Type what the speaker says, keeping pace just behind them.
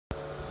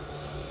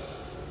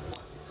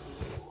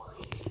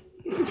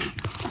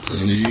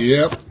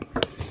Yep.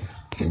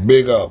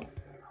 Big up.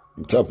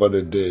 Top of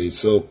the day. It's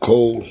so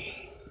cold.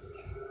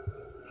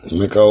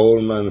 Make a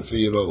old man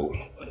feel old.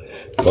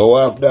 Go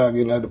off dog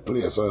in the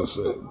place and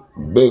say,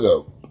 big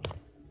up.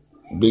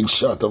 Big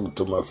shout out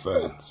to my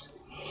fans.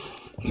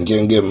 You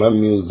can get my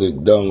music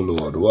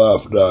download.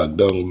 Waff Dog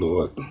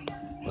download.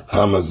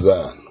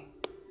 Amazon.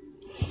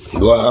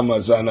 Go to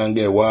Amazon and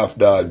get Waff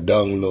Dog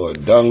download.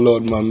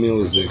 Download my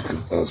music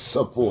and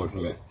support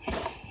me.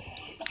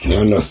 You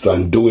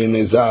understand? Doing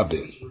is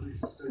having.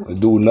 I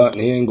do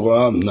nothing, he ain't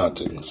gonna have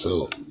nothing.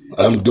 So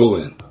I'm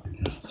doing.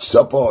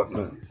 Support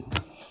me.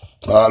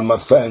 All my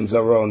fans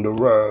around the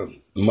world,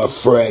 my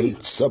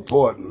friends,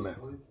 support me.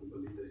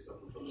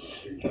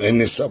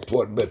 Any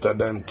support better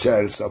than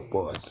child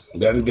support.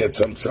 Gotta get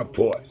some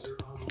support.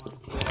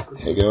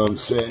 You get what I'm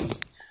saying?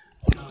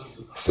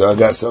 So I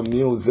got some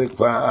music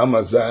for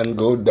Amazon.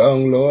 Go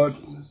download.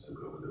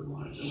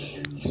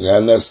 You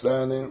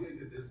understand it?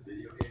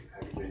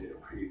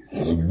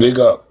 Big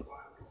up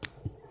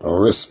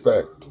and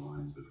respect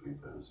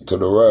to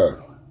the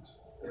world.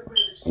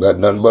 Got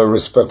nothing but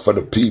respect for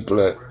the people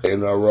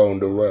in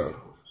around the world.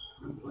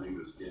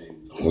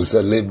 We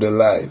say live the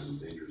life.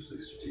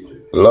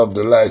 Love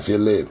the life you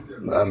live.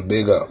 And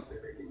big up.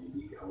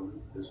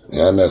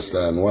 You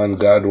understand? One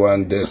God,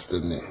 one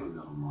destiny.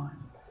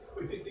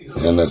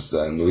 You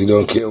understand? We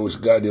don't care which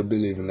God you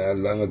believe in, as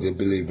long as you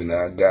believe in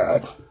our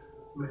God.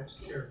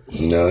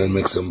 You know, it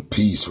makes some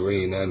peace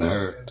reign and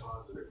hurt.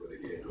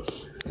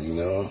 You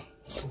know?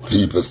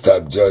 People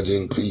stop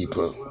judging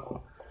people.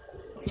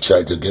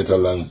 Try to get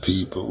along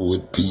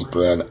with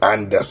people and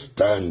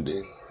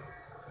understanding.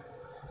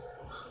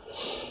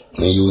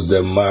 And use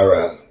their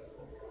moral,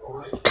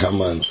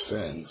 common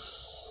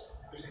sense.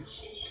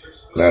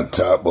 Not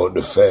talk about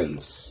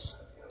defense.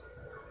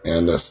 You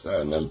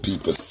understand? And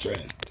people's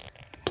strength.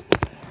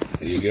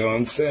 You get what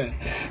I'm saying?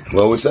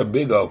 Well, it's a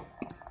big up.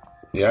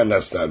 You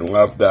understand?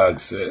 Waff Dog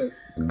said,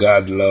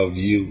 God love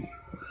you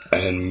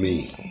and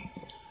me.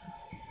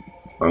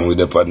 And we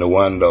depend on the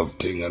one love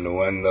thing, and the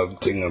one love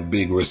thing a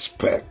big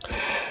respect.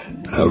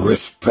 And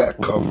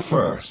respect come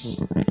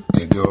first.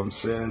 You get what I'm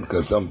saying?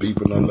 Because some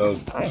people don't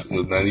love,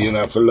 you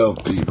not for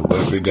love people, but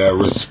if you got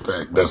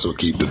respect, that's what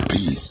keep the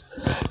peace.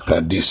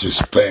 And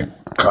disrespect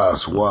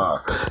cause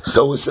war.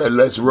 So we said,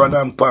 let's run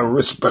on upon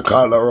respect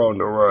all around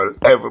the world.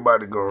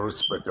 Everybody gonna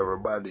respect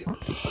everybody.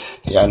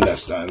 You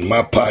understand?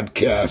 My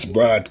podcast,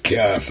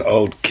 broadcast,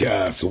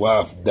 outcast,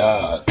 Waff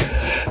Dog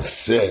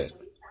said,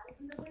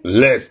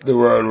 let the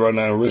world run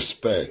and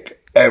respect.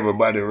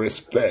 Everybody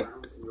respect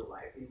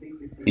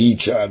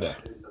each other.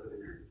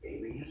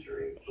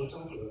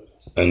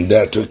 And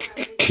that will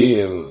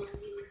kill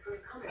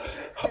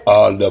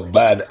all the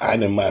bad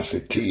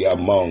animosity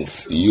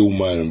amongst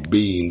human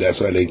beings. That's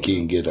why they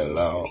can't get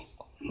along.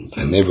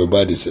 And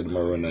everybody said them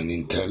are running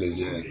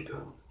intelligent.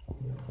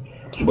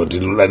 But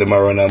it look like them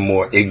are running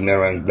more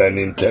ignorant than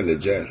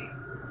intelligent.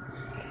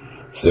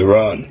 So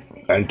run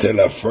and tell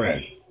a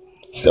friend.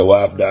 So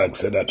Waff Dog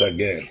said that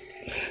again.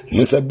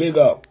 Mr. Big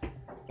up.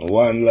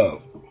 One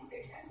love.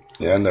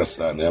 You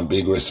understand? And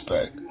big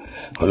respect.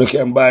 When you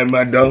can buy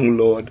my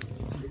download,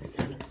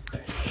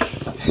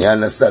 you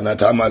understand,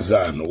 at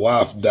Amazon,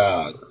 Waff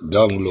Dog,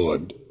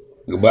 download.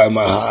 You buy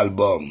my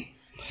album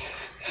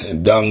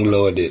and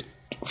download it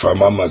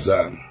from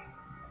Amazon.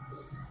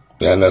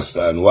 You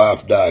understand?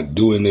 Waff Dog,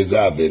 Doing is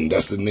Having.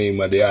 That's the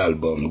name of the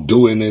album.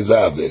 Doing is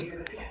Having.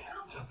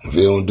 If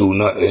you don't do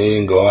nothing, you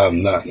ain't gonna have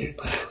nothing.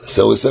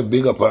 So it's a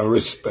big up and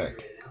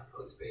respect.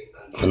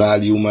 And all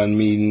human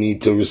beings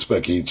need to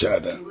respect each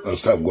other and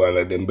stop going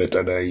like them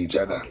better than each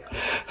other.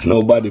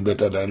 Nobody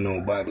better than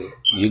nobody.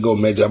 You go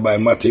measure by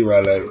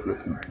material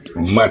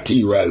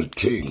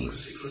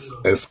things.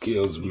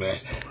 Excuse me.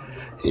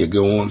 You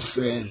get what I'm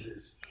saying?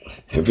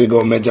 If you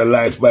go measure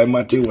life by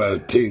material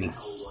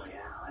things,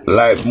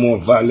 life more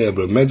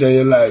valuable. Measure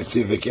your life,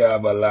 see if you can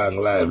have a long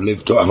life.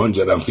 Live to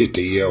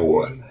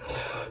 150-year-old.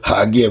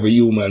 I give a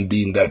human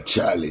being that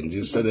challenge.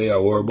 Instead of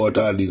you worry about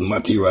all these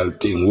material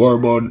things, worry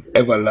about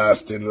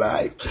everlasting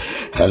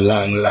life and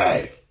long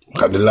life.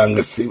 Because the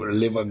longest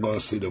liver gonna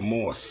see the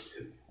most.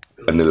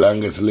 And the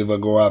longest liver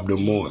gonna have the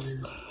most.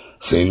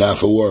 So you don't have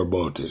to worry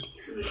about it.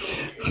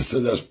 So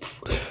just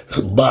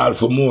ball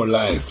for more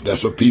life.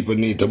 That's what people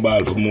need to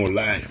ball for more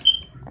life.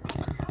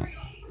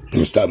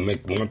 And stop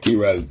making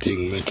material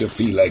things make you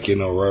feel like you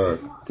don't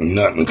work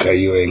nothing because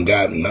you ain't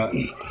got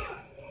nothing.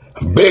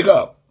 Big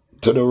up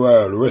to the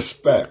world,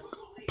 respect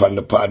upon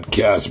the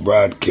podcast,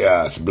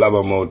 broadcast,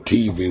 Blabbermouth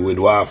TV with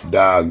Waff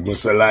Dog,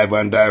 Mr. Live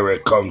and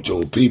Direct come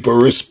to. People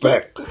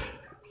respect.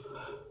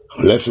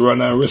 Let's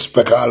run and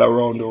respect all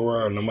around the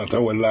world, no matter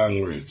what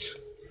language.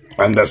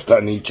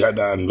 Understand each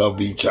other and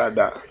love each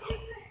other.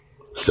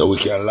 So we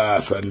can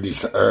last on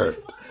this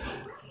earth.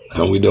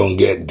 And we don't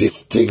get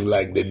this thing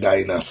like the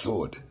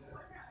dinosaur.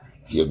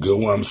 You get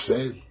what I'm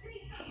saying?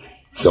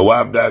 So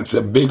Waff Dog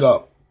said, big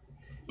up.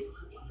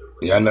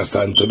 You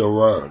understand, to the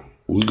world.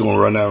 We're going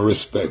to run and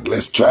respect.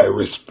 Let's try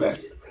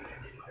respect.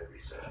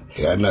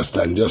 You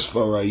understand? Just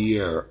for a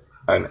year.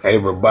 And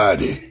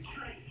everybody.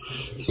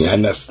 You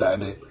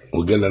understand it?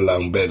 we get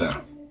along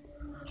better.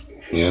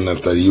 You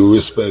understand? You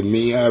respect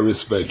me, I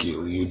respect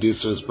you. You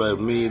disrespect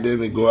me, then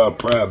we go a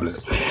problem.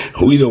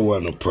 We don't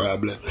want a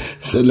problem.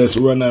 So let's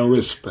run on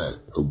respect.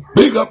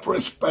 Big up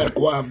respect,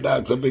 wife,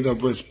 that's a big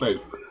up respect.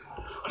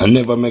 I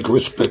never make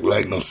respect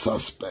like no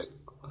suspect.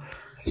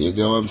 You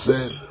get what I'm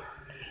saying?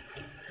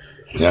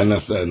 You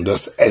understand?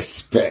 Just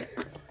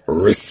expect,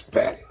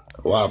 respect.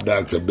 Wife,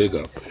 that's a big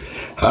up.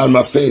 All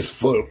my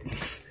faithful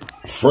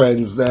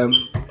friends, them,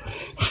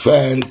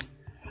 fans,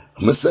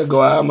 I say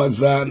go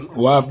Amazon,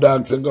 Wife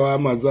Dog say go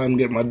Amazon,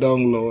 get my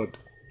download.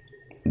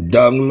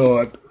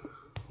 Download.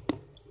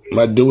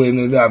 My doing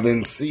it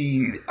having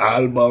CD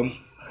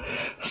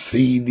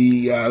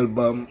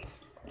album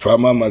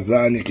from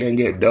Amazon, you can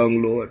get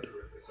download.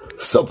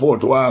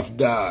 Support Wife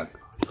Dog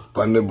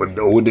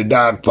with the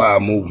Dog Power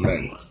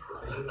movements.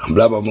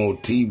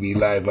 Blabbermouth TV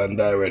live and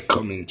direct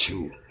coming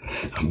through.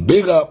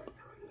 Big up,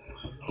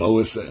 what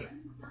we say,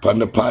 on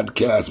the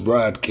podcast,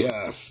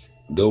 broadcast,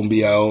 don't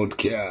be an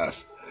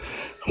outcast.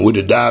 With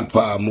the Dog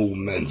Power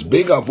movements.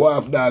 Big up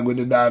Wife Dog with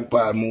the Dog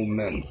Power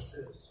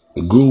movements.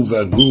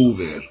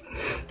 Grooving.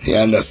 You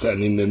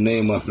understand? In the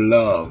name of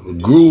love.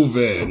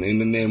 Grooving in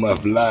the name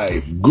of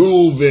life.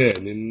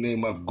 Grooving in the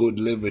name of good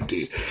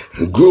liberty.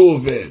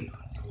 Grooving.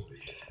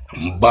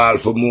 Ball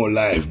for more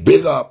life.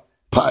 Big up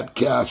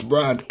podcast,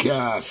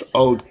 broadcast,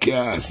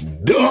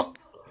 outcast, duck.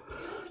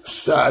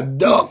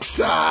 Duck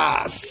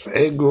sauce,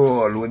 egg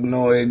roll with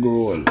no egg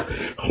roll.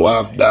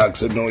 Wife Dog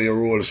said know your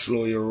roll,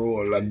 slow your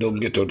roll, and don't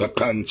get out of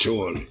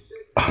control.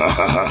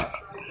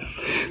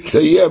 So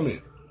you hear me?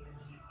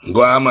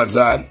 Go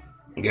Amazon,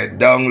 get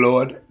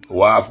download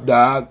Wife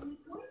Dog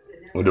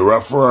with the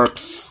rough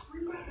works,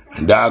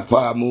 Dog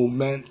Power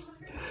movements.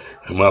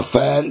 My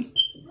fans,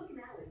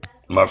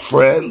 my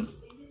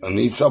friends, I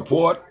need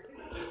support.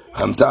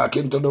 I'm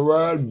talking to the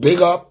world,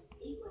 big up.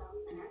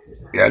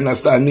 You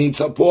understand? Need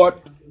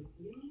support.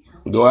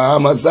 Go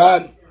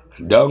Amazon,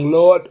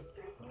 download,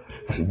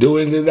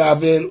 doing the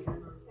having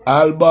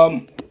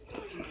album.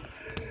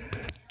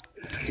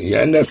 You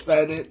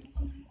understand it?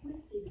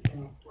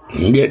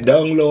 Get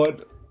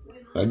download.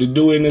 And the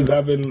doing is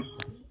having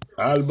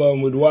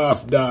album with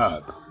Wife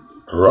Dog.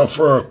 Rough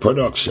Work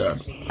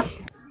Production.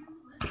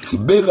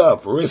 Big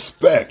up,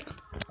 respect.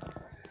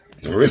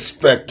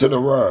 Respect to the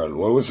world.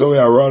 What we say we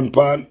are run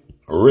pan?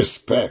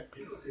 Respect.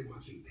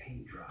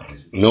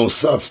 No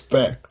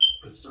suspect.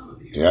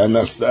 You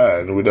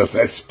understand? We just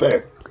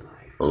expect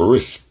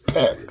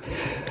respect.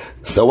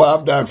 So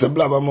Wife Dog say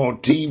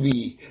Blabbermouth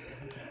TV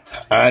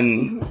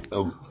and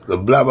the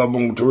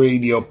Blabbermouth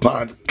Radio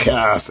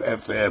Podcast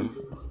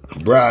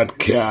FM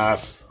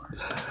broadcast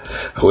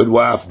with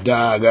Wife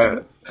Dog.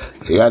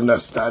 You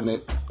understand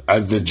it?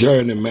 As the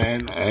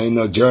journeyman. I ain't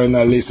no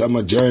journalist, I'm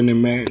a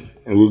journeyman.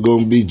 And we're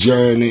going to be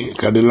journey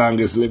because the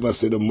longest live us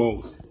see the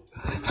most.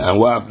 And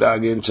Wife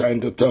Dog ain't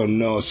trying to turn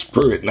no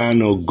spirit, not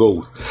no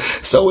ghost.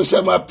 So we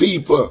say, my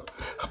people,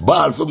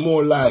 ball for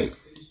more life.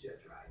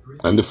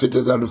 And the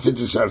fittest of the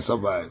fittest shall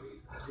survive.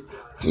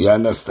 You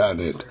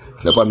understand it?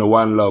 Upon the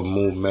one love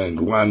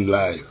movement, one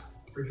life.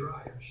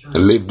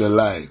 Live the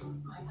life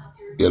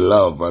you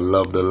love and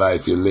love the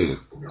life you live.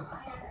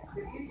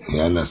 You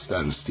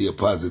understand? Stay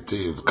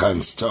positive,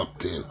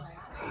 constructive,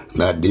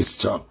 not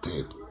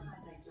destructive.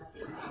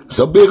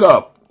 So big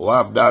up.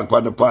 Wife Dog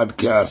on the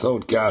podcast,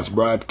 outcast,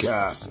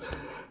 broadcast.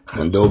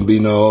 And don't be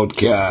no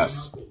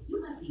outcast.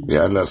 You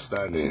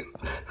understand it?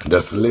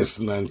 Just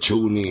listen and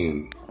tune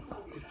in.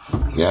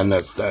 You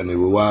understand it?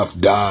 We Wife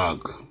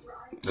Dog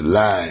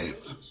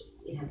live.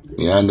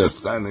 You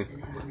understand it?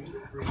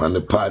 On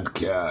the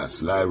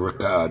podcast, live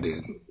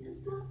recording.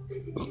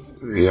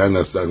 You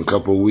understand?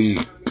 Couple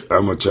weeks,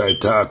 I'm going to try to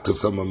talk to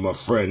some of my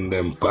friends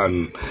them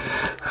on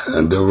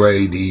the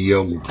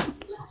radio.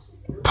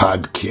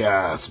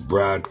 Podcast,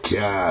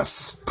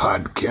 broadcast.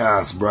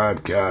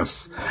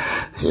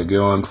 You get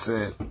what I'm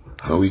saying?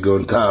 And we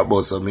going to talk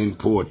about some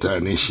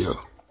important issue.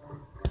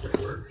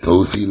 And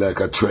we feel like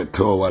a threat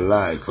to our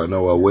life and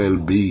our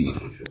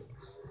well-being.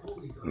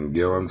 You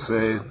get what I'm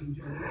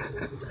saying?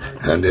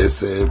 And they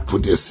say,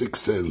 put your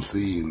sixth sense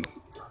in.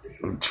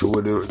 Throw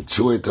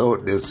it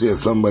out there, see if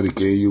somebody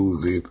can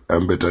use it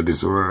and better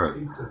this world.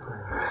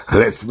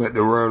 Let's make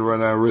the world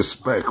run on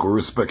respect. We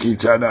respect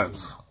each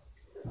other's.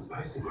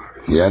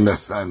 You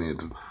understand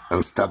it?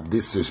 And stop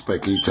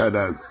disrespect each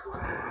other's.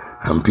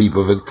 And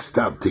people will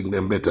stop thinking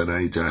them better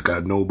than each other,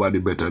 because nobody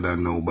better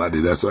than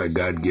nobody. That's why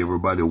God gave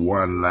everybody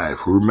one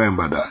life.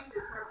 Remember that.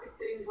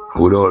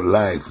 Without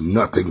life,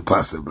 nothing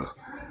possible.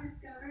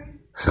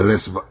 So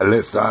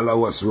let's all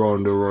of us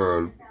around the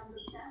world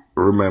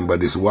remember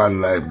this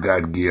one life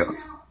God gave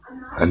us.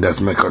 And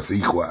that's make us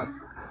equal.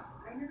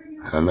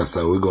 And that's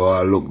how we go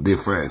all look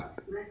different.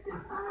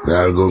 We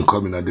all going to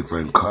come in a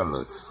different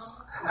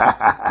colors.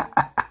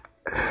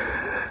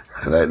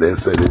 Like they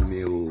said, the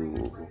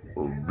new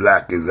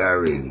black is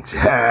orange.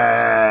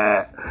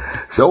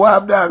 So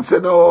Wife Dog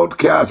said no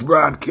outcast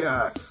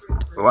broadcast.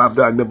 Wife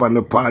Dog up on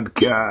the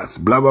podcast.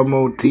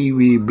 Blabbermouth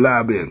TV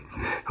blabbing.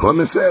 What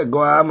me say,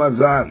 go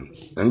Amazon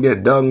and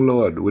get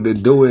download with the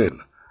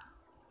doing.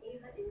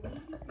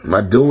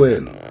 My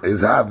doing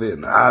is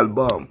having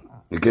album.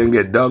 You can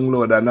get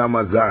download on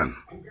Amazon.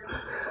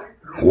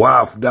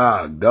 Waff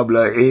Dog,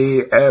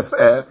 WAFFDOGG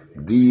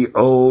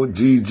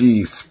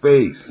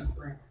space.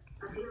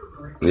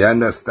 You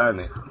understand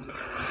it?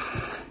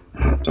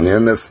 You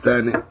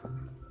understand it?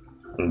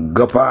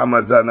 Go to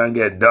Amazon and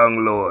get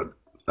download.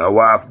 A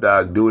Waff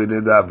Dog doing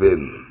it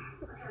having.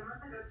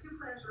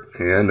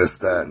 You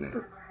understand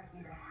it?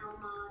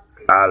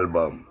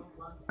 Album.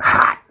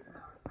 Hot.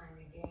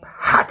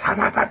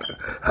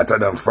 Hotter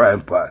than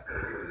frying pan.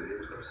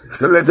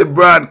 So let it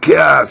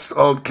broadcast,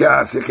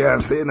 outcast, you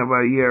can't say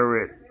never hear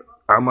it.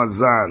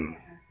 Amazon.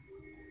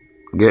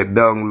 Get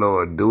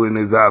download, doing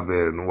his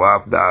having,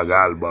 Waff Dog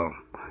album.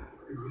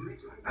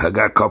 I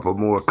got a couple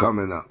more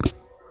coming up.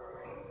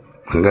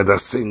 I got a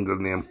single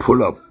named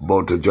Pull Up,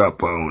 about to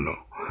drop on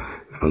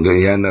you.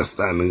 You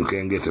understand? You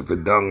can get it for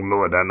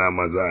download on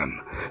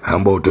Amazon.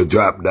 I'm about to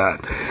drop that.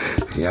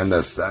 You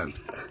understand?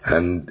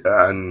 And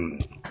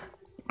I'm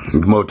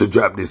about to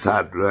drop this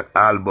hot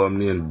album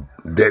named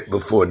Death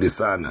Before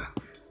Dishonor.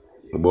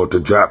 About to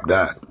drop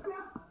that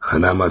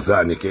on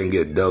Amazon. You can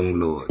get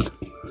download.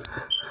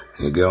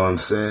 You get what I'm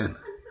saying?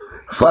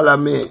 Follow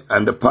me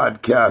on the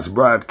podcast,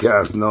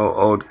 broadcast, no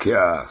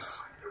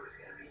outcast.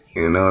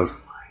 You know,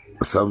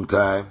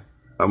 sometime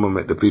I'm gonna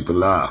make the people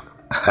laugh.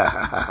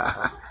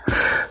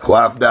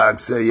 Waff Dog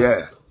say,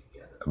 yeah.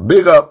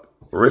 Big up,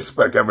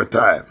 respect every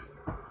time.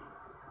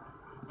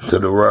 To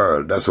the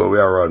world. That's what we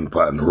are running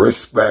upon.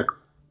 Respect.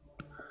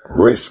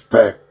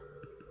 Respect.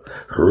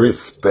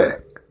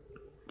 Respect.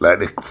 Like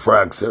the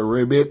frog say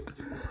ribbit.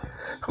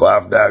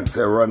 Waff Dog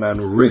say run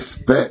and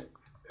respect.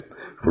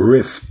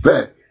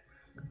 Respect.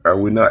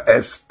 And we not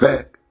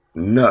expect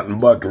nothing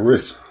but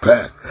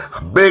respect.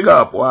 Big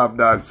up. Waff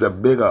Dog say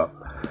big up.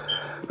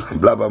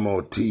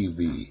 Blabbermouth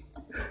TV.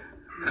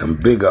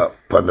 And big up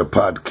on the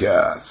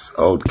podcast.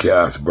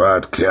 Outcast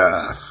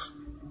broadcast.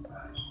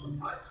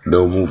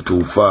 Don't move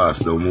too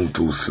fast. Don't move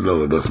too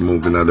slow. Just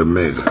moving out the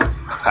middle.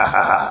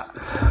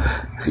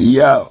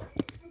 Yo.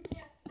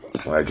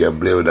 I can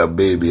play with a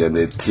baby and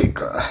they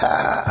tickle.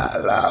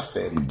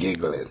 Laughing,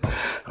 giggling.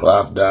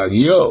 Waff Dog,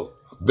 yo.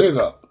 Big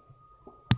up.